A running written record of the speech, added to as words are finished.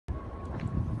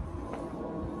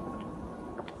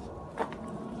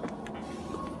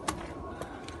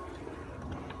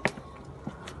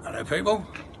Hello people,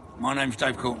 my name's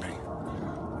Dave Courtney,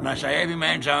 and I say every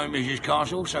man's home is his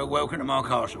castle, so welcome to my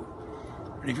castle.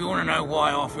 And if you want to know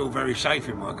why I feel very safe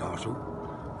in my castle,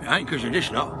 it ain't because of this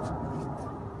lot.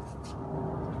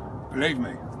 Believe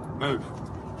me, move.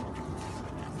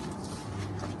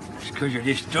 It's because of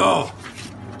this door.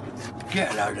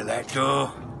 Get a load of that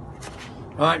door.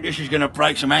 Right, this is going to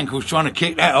break some ankles trying to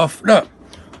kick that off. Look,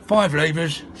 5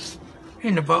 levers,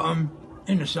 in the bottom,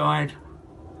 in the side,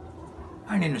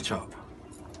 and in the top.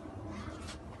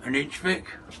 An inch thick.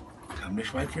 Come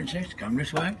this way, princess, come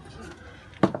this way.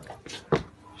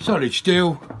 Solid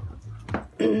steel,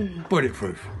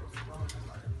 bulletproof.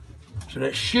 So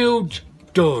that's Shields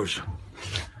doors.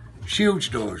 Shields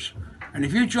doors. And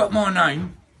if you drop my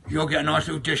name, you'll get a nice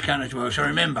little discount as well. So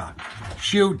remember,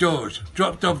 Shield doors.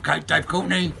 Drop Dave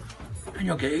Courtney, and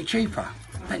you'll get it cheaper.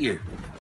 Thank you.